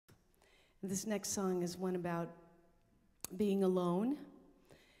This next song is one about being alone,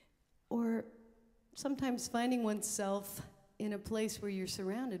 or sometimes finding oneself in a place where you're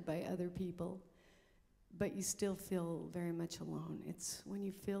surrounded by other people, but you still feel very much alone. It's when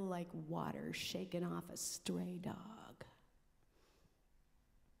you feel like water shaking off a stray dog.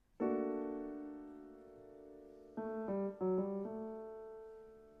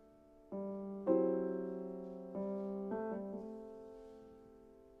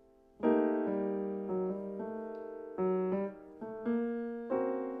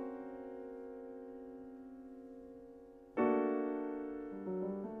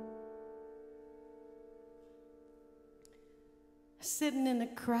 Sitting in a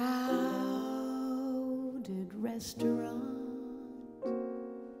crowded restaurant,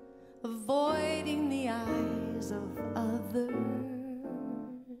 avoiding the eyes of others,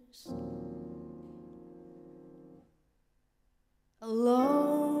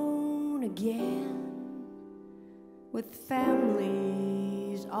 alone again with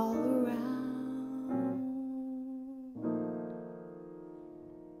families all around.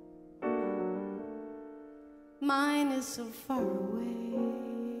 Mine is so far away,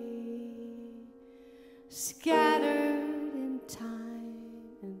 scattered in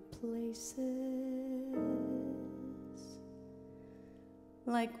time and places,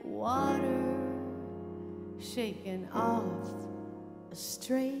 like water shaken off a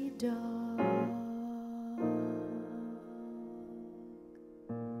stray dog.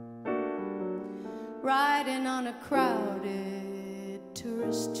 Riding on a crowded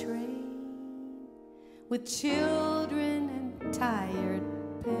tourist train with children and tired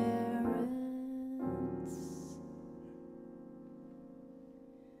parents.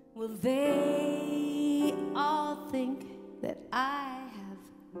 Will they all think that I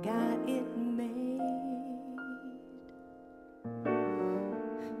have got it made?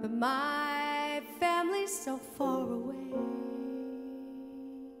 But my family's so far away.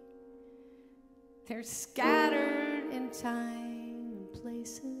 They're scattered in time and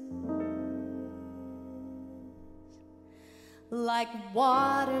places, like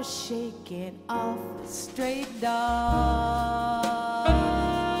water shaking off a stray dog.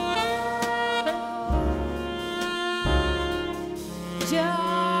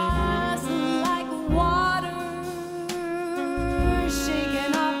 Just like water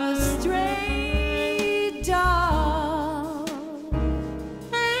shaking off a stray dog.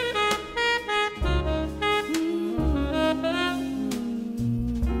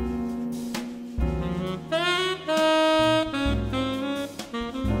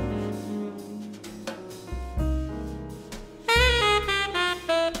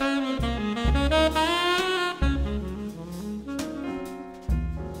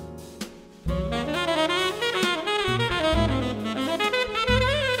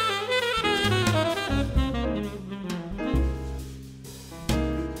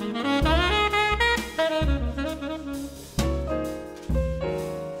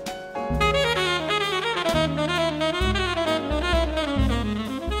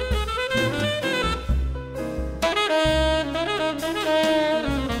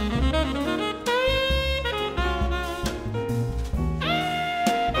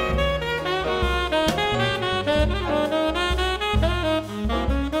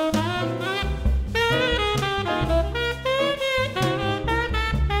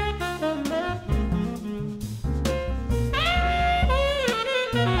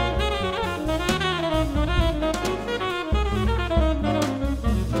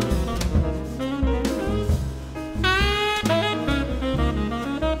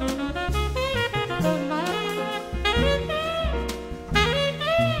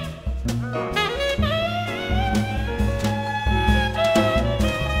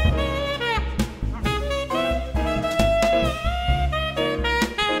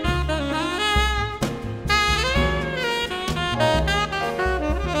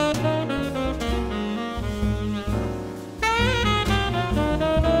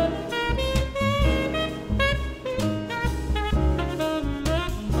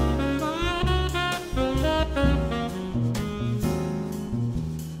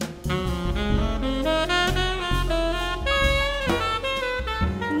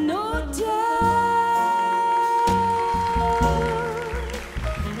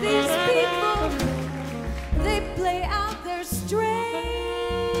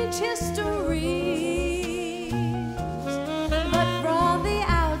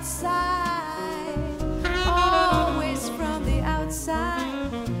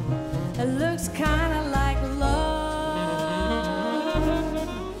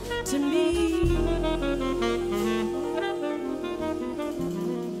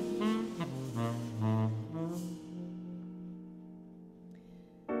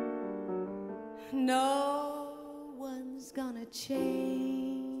 No one's gonna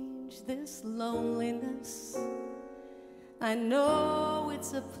change this loneliness. I know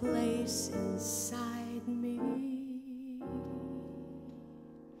it's a place inside me,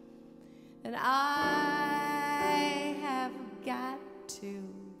 and I have got to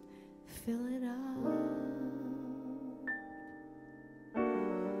fill it up.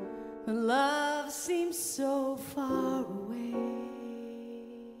 When love seems so far away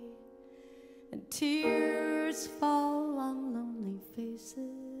and tears fall on lonely faces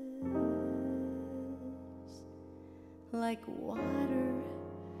like water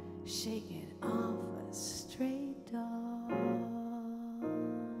shaken off a stray dog.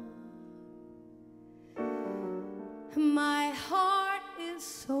 My heart is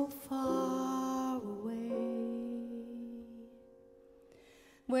so far away,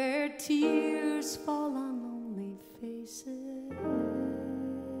 where tears fall on lonely faces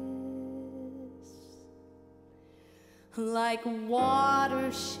like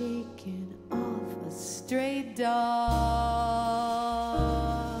water shaken off a stray dog.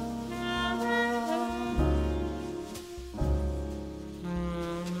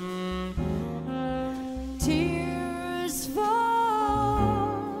 Tears fall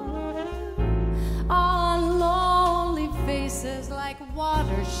on lonely faces like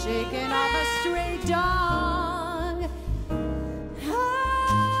water shaken off a stray dog.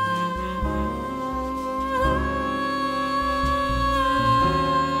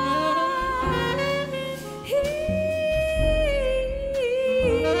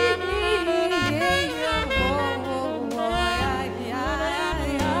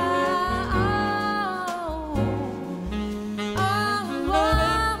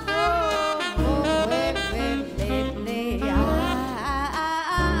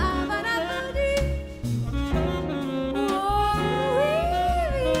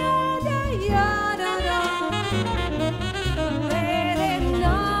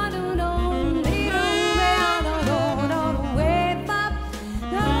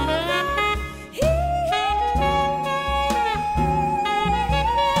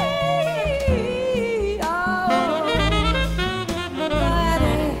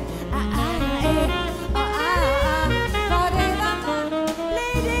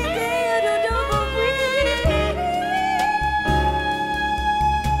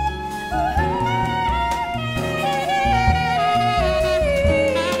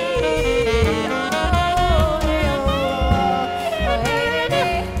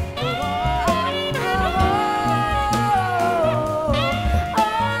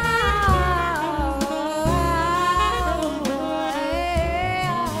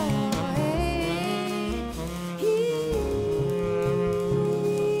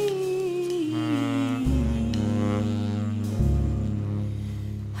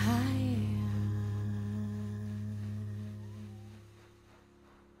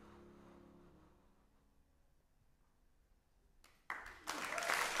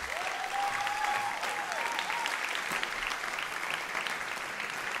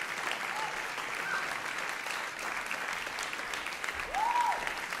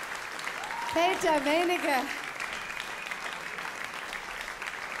 Weniger.